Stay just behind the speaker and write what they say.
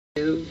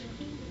live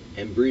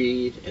and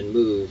breathe and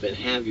move and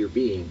have your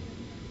being,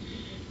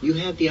 you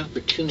have the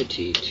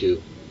opportunity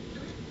to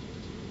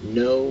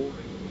know,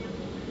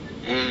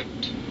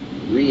 act,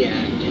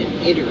 react,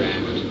 and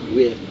interact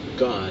with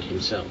God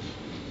himself.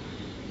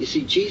 You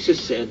see, Jesus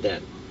said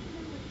that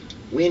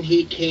when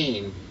he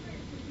came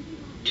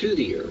to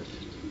the earth,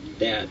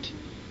 that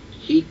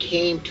he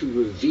came to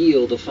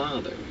reveal the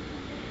Father,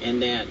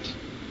 and that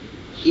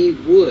he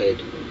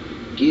would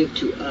give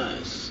to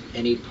us,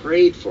 and he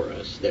prayed for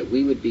us that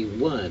we would be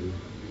one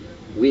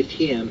with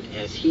him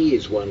as he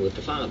is one with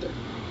the Father.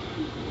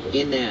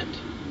 In that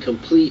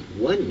complete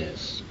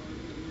oneness,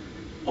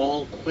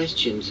 all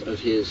questions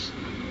of his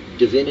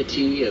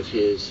divinity, of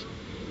his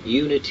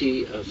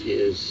unity, of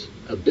his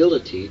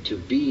ability to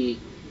be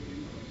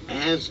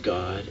as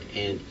God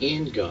and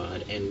in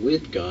God and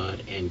with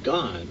God and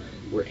God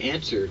were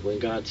answered when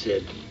God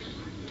said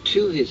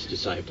to his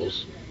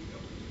disciples,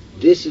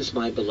 "This is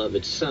my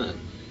beloved Son,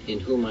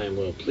 in whom I am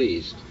well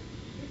pleased."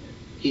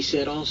 He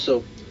said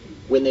also,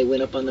 when they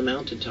went up on the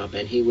mountaintop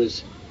and he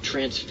was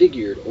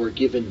transfigured or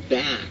given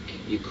back,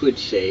 you could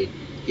say,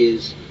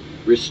 his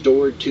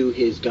restored to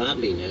his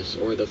godliness,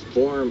 or the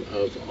form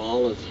of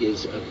all of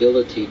his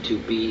ability to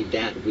be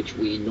that which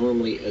we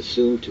normally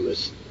assume to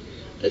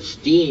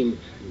esteem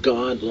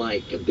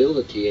God-like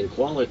ability and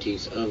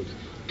qualities of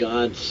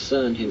God's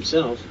Son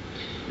himself,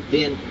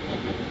 then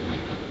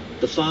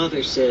the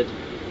Father said,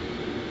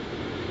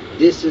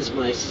 "This is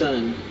my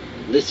Son,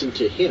 listen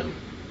to him."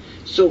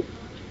 So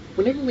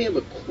whenever we have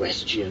a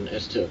question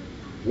as to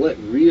what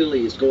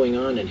really is going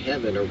on in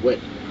heaven, or what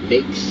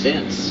makes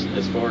sense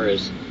as far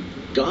as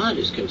God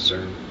is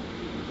concerned,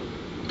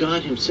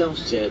 God himself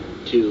said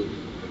to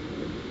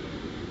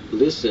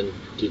listen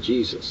to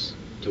Jesus,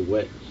 to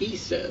what he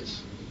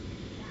says.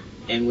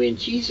 And when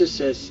Jesus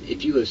says,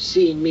 "If you have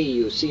seen me,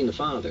 you have seen the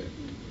Father,"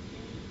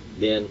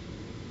 then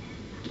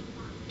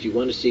if you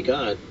want to see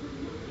God,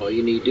 all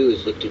you need to do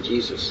is look to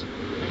Jesus.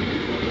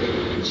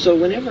 So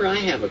whenever I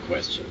have a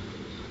question,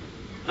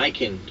 I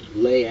can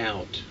lay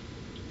out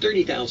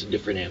 30,000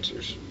 different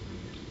answers,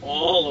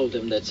 all of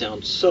them that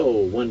sound so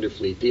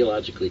wonderfully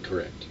theologically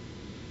correct.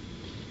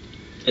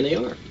 And they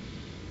are,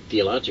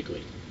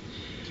 theologically.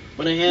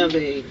 When I have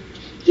a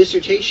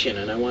dissertation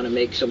and I want to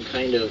make some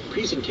kind of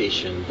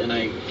presentation, then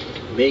I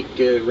make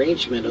an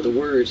arrangement of the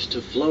words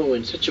to flow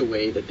in such a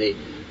way that they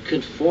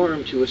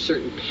conform to a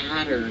certain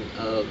pattern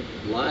of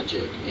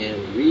logic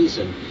and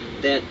reason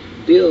that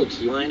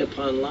builds line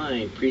upon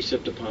line,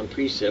 precept upon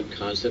precept,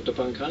 concept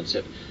upon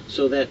concept,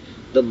 so that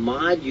the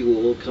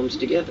module comes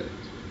together.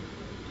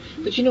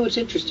 But you know what's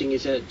interesting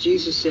is that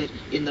Jesus said,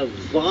 in the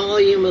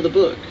volume of the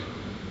book,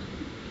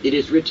 it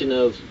is written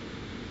of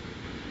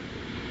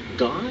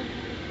God.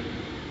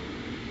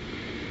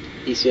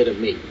 He said of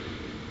me.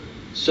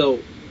 So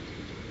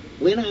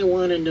when I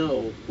want to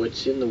know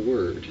what's in the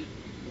Word,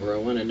 or I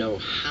want to know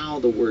how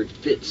the Word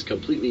fits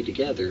completely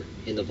together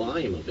in the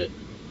volume of it,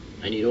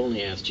 I need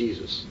only ask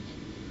Jesus.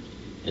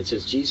 And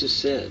since Jesus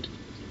said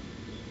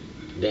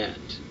that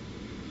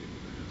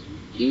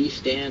he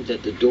stands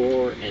at the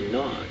door and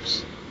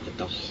knocks at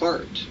the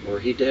heart, or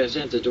he stands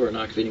at the door and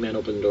knocks, if any man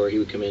open the door, he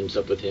would come in and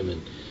sup with him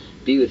and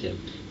be with him,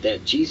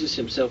 that Jesus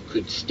himself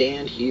could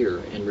stand here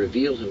and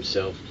reveal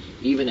himself,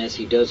 even as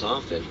he does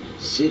often,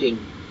 sitting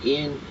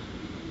in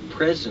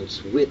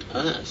presence with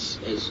us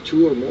as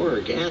two or more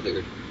are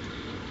gathered,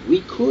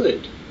 we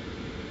could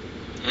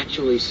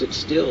actually sit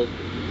still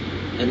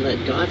and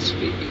let God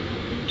speak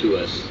to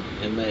us,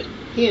 and let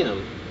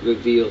him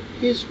reveal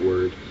his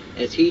word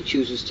as he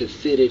chooses to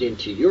fit it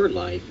into your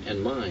life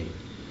and mine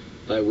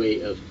by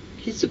way of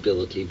his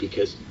ability,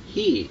 because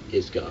he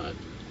is God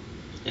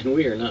and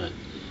we are not.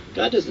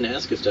 God doesn't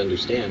ask us to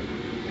understand.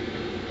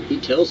 He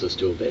tells us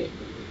to obey,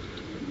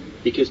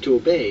 because to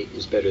obey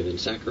is better than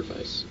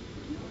sacrifice.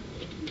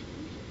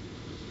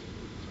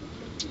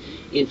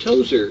 In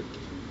Tozer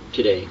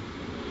today,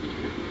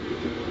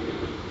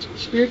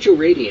 spiritual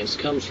radiance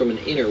comes from an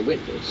inner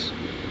witness.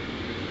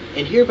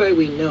 And hereby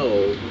we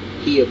know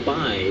he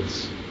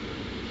abides,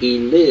 he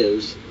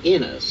lives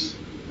in us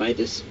by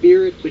the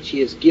Spirit which he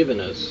has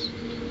given us.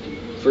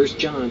 1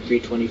 John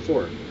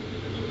 3:24.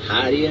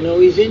 How do you know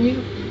he's in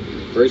you?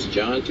 1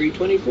 John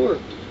 3:24.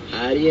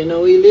 How do you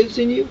know he lives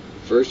in you?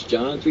 1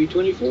 John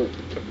 3:24.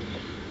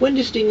 One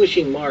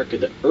distinguishing mark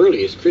of the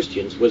earliest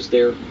Christians was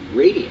their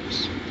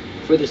radiance.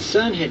 For the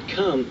sun had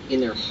come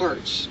in their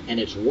hearts, and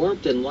its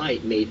warmth and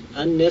light made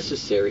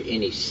unnecessary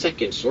any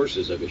second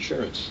sources of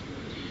assurance.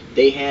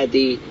 They had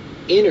the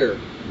inner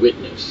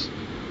witness.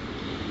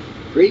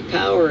 Great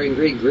power and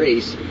great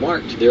grace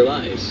marked their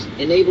lives,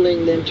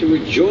 enabling them to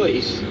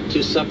rejoice,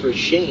 to suffer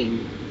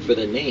shame for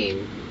the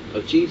name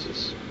of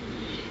Jesus.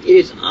 It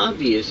is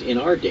obvious in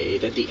our day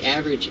that the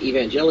average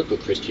evangelical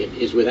Christian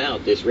is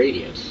without this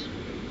radiance.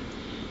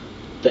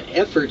 The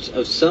efforts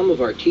of some of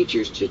our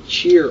teachers to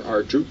cheer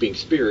our drooping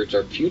spirits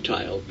are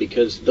futile,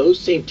 because those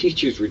same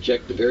teachers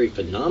reject the very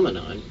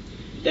phenomenon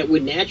that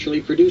would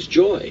naturally produce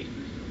joy,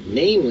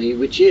 namely,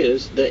 which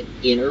is the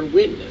inner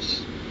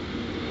witness.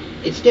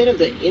 Instead of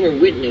the inner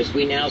witness,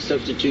 we now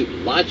substitute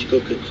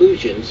logical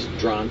conclusions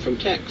drawn from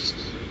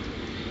texts.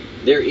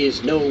 There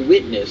is no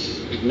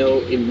witness, no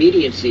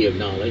immediacy of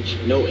knowledge,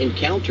 no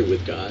encounter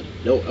with God,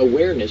 no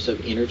awareness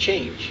of inner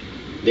change.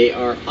 They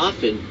are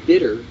often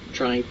bitter,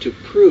 trying to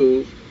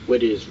prove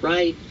what is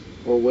right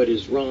or what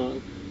is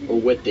wrong or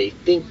what they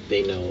think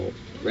they know,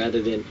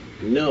 rather than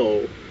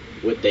know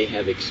what they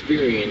have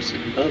experienced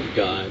of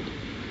God,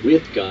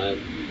 with God,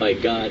 by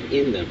God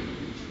in them.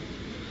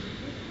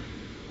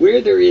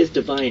 Where there is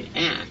divine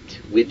act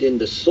within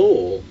the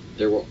soul,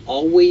 there will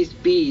always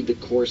be the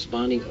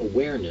corresponding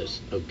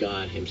awareness of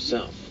God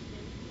himself.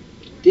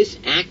 This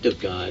act of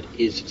God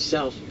is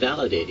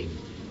self-validating.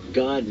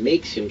 God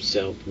makes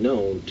himself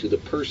known to the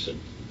person.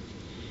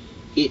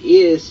 It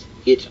is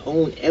its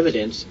own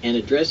evidence and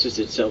addresses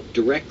itself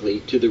directly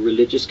to the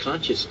religious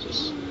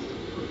consciousness.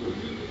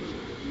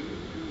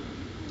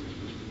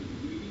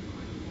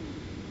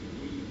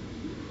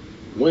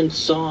 One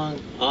song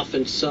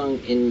often sung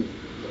in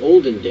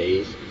olden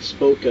days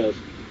spoke of,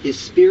 "His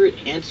spirit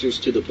answers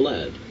to the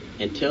blood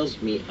and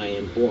tells me I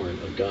am born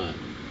of God."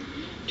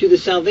 To the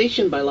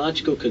salvation by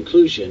logical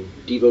conclusion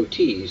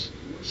devotees,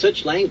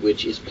 such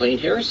language is plain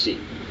heresy.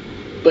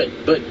 But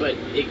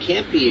it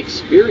can't be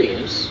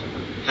experience.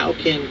 How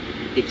can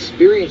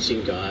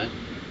experiencing God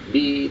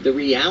be the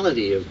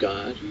reality of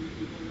God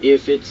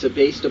if it's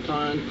based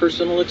upon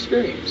personal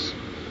experience?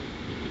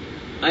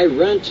 I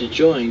run to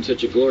join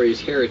such a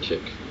glorious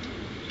heretic.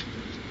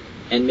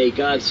 And may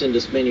God send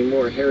us many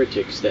more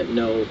heretics that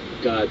know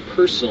God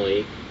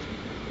personally,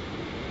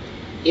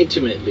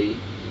 intimately,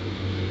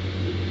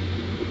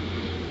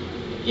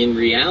 in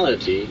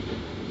reality,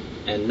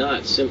 and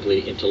not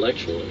simply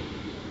intellectually.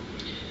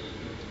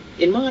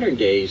 In modern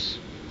days,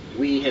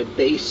 we have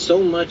based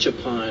so much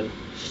upon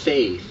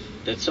faith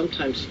that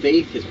sometimes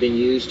faith has been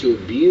used to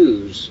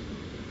abuse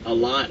a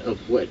lot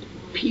of what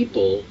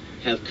people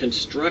have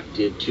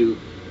constructed to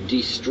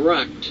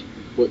destruct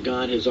what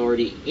God has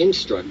already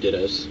instructed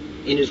us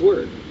in his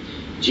word.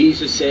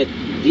 Jesus said,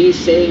 "These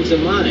sayings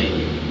of mine,"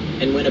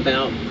 and went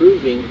about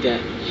proving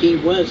that he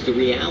was the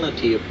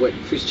reality of what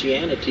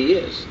Christianity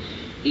is.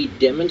 He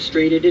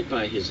demonstrated it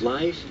by his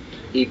life.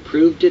 He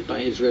proved it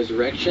by his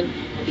resurrection.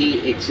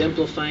 He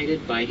exemplified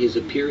it by his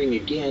appearing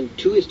again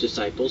to his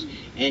disciples,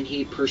 and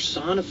he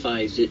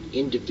personifies it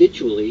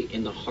individually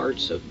in the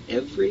hearts of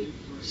every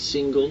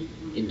single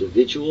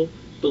individual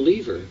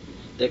believer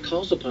that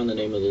calls upon the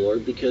name of the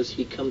Lord, because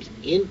he comes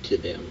into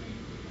them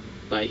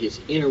by his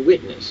inner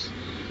witness,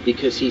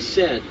 because he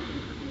said,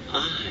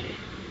 "I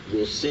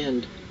will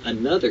send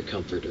another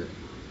comforter."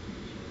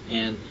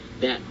 And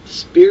that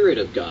Spirit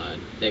of God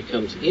that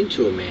comes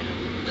into a man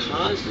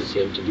causes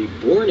him to be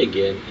born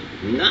again,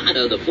 not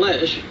of the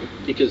flesh,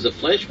 because the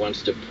flesh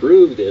wants to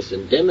prove this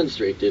and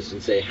demonstrate this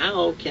and say,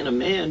 how can a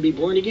man be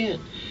born again?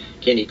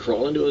 Can he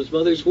crawl into his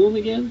mother's womb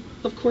again?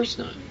 Of course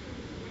not.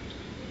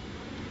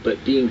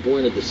 But being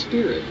born of the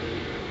Spirit.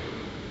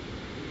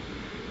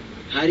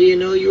 How do you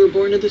know you were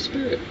born of the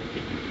Spirit?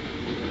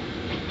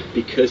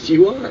 Because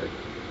you are.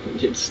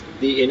 It's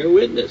the inner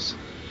witness.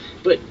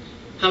 But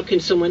how can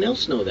someone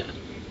else know that?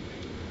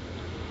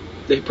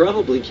 They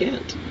probably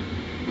can't,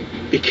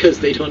 because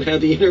they don't have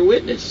the inner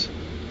witness.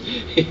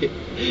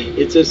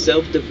 It's a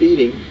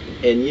self-defeating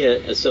and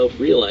yet a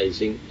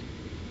self-realizing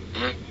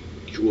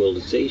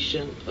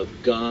actualization of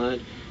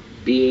God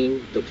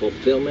being the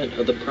fulfillment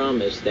of the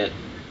promise that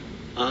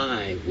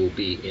I will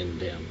be in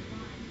them.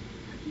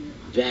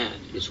 That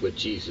is what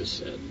Jesus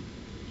said.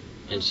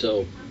 And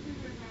so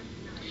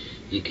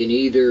you can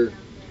either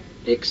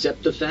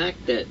accept the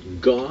fact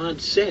that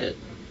God said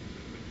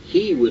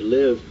he would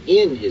live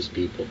in his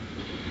people,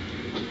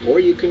 or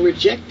you can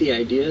reject the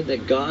idea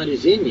that God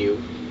is in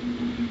you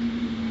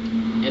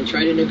and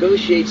try to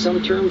negotiate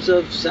some terms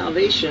of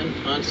salvation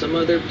on some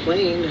other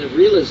plane of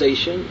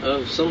realization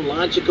of some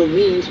logical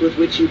means with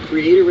which you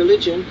create a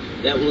religion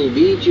that will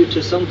lead you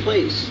to some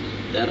place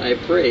that I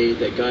pray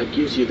that God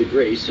gives you the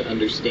grace to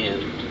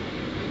understand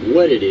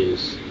what it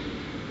is,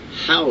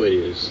 how it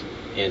is,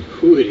 and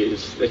who it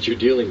is that you're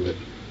dealing with,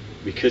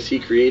 because he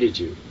created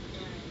you.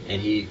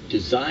 And he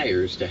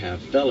desires to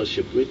have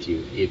fellowship with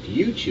you if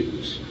you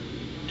choose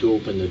to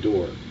open the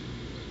door.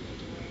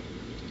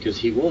 Because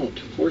he won't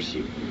force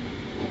you,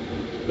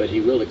 but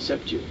he will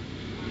accept you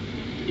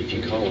if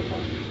you call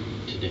upon him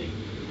today.